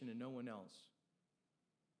salvation in no one else.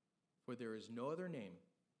 For there is no other name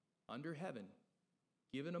under heaven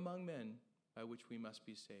given among men by which we must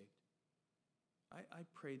be saved. I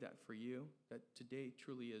pray that for you, that today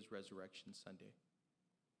truly is Resurrection Sunday.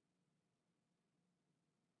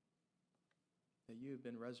 That you have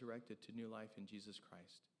been resurrected to new life in Jesus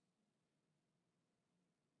Christ.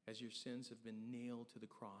 As your sins have been nailed to the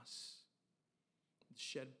cross, the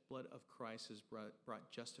shed blood of Christ has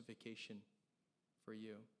brought justification for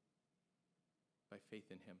you by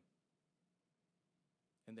faith in him.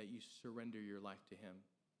 And that you surrender your life to him.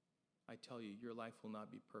 I tell you, your life will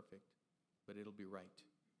not be perfect, but it'll be right.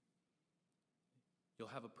 You'll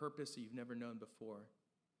have a purpose that you've never known before.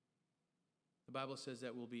 The Bible says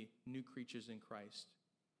that we'll be new creatures in Christ.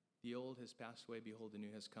 The old has passed away, behold, the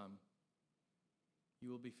new has come.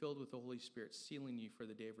 You will be filled with the Holy Spirit, sealing you for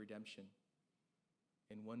the day of redemption.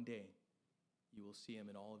 And one day, you will see him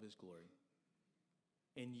in all of his glory.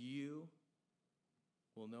 And you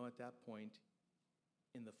will know at that point,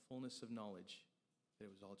 in the fullness of knowledge, that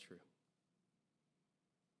it was all true.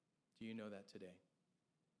 Do you know that today?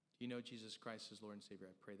 Do you know Jesus Christ as Lord and Savior?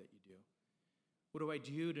 I pray that you do. What do I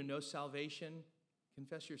do to know salvation?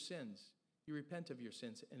 Confess your sins. You repent of your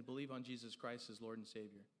sins and believe on Jesus Christ as Lord and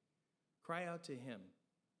Savior. Cry out to him.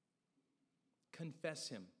 Confess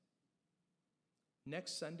him.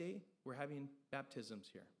 Next Sunday, we're having baptisms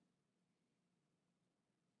here.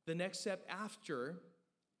 The next step after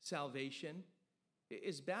salvation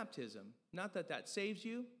is baptism. Not that that saves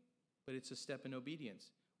you, but it's a step in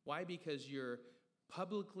obedience. Why? Because you're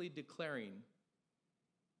publicly declaring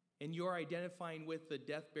and you're identifying with the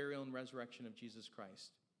death, burial, and resurrection of Jesus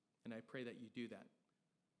Christ. And I pray that you do that.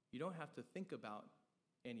 You don't have to think about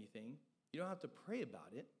anything. You don't have to pray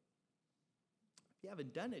about it. If you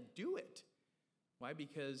haven't done it, do it. Why?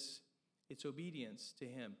 Because it's obedience to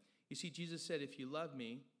him. You see, Jesus said, if you love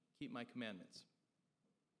me, keep my commandments.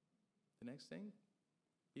 The next thing,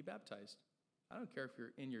 be baptized. I don't care if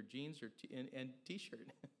you're in your jeans or and t-shirt.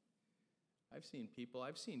 I've seen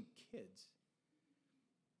kids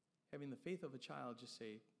having the faith of a child just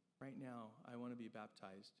say, right now, I want to be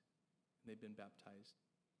baptized. And they've been baptized.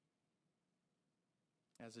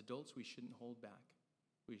 As adults, we shouldn't hold back.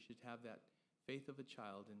 We should have that faith of a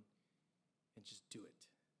child and just do it.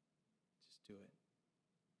 Just do it.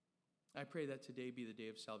 I pray that today be the day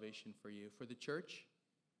of salvation for you. For the church,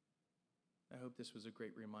 I hope this was a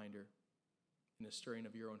great reminder and a stirring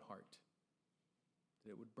of your own heart,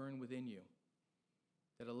 that it would burn within you,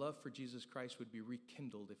 that a love for Jesus Christ would be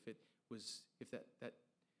rekindled if that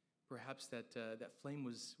flame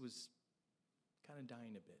was kind of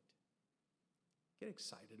dying a bit. Get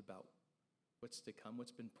excited about what's to come,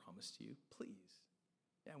 what's been promised to you, please.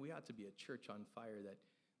 Yeah, we ought to be a church on fire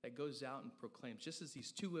that goes out and proclaims. Just as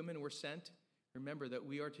these two women were sent, remember that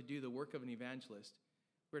we are to do the work of an evangelist.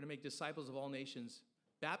 We're to make disciples of all nations,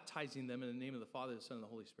 baptizing them in the name of the Father, the Son, and the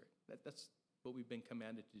Holy Spirit. That's what we've been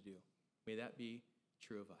commanded to do. May that be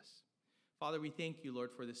true of us. Father, we thank you,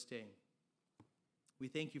 Lord, for this day. We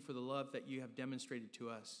thank you for the love that you have demonstrated to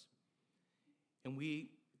us. And we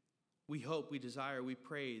hope, we desire, we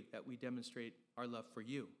pray that we demonstrate our love for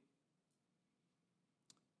you.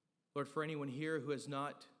 Lord, for anyone here who has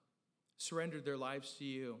not surrendered their lives to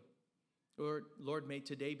you, Lord, may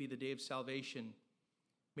today be the day of salvation.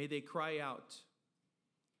 May they cry out,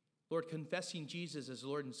 Lord, confessing Jesus as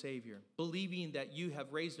Lord and Savior, believing that you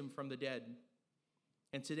have raised him from the dead,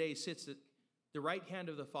 and today sits at the right hand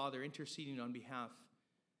of the Father, interceding on behalf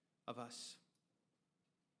of us.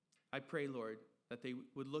 I pray, Lord, that they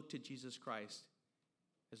would look to Jesus Christ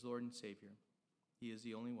as Lord and Savior. He is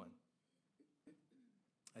the only one.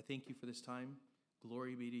 I thank you for this time.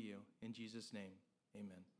 Glory be to you. In Jesus' name, amen.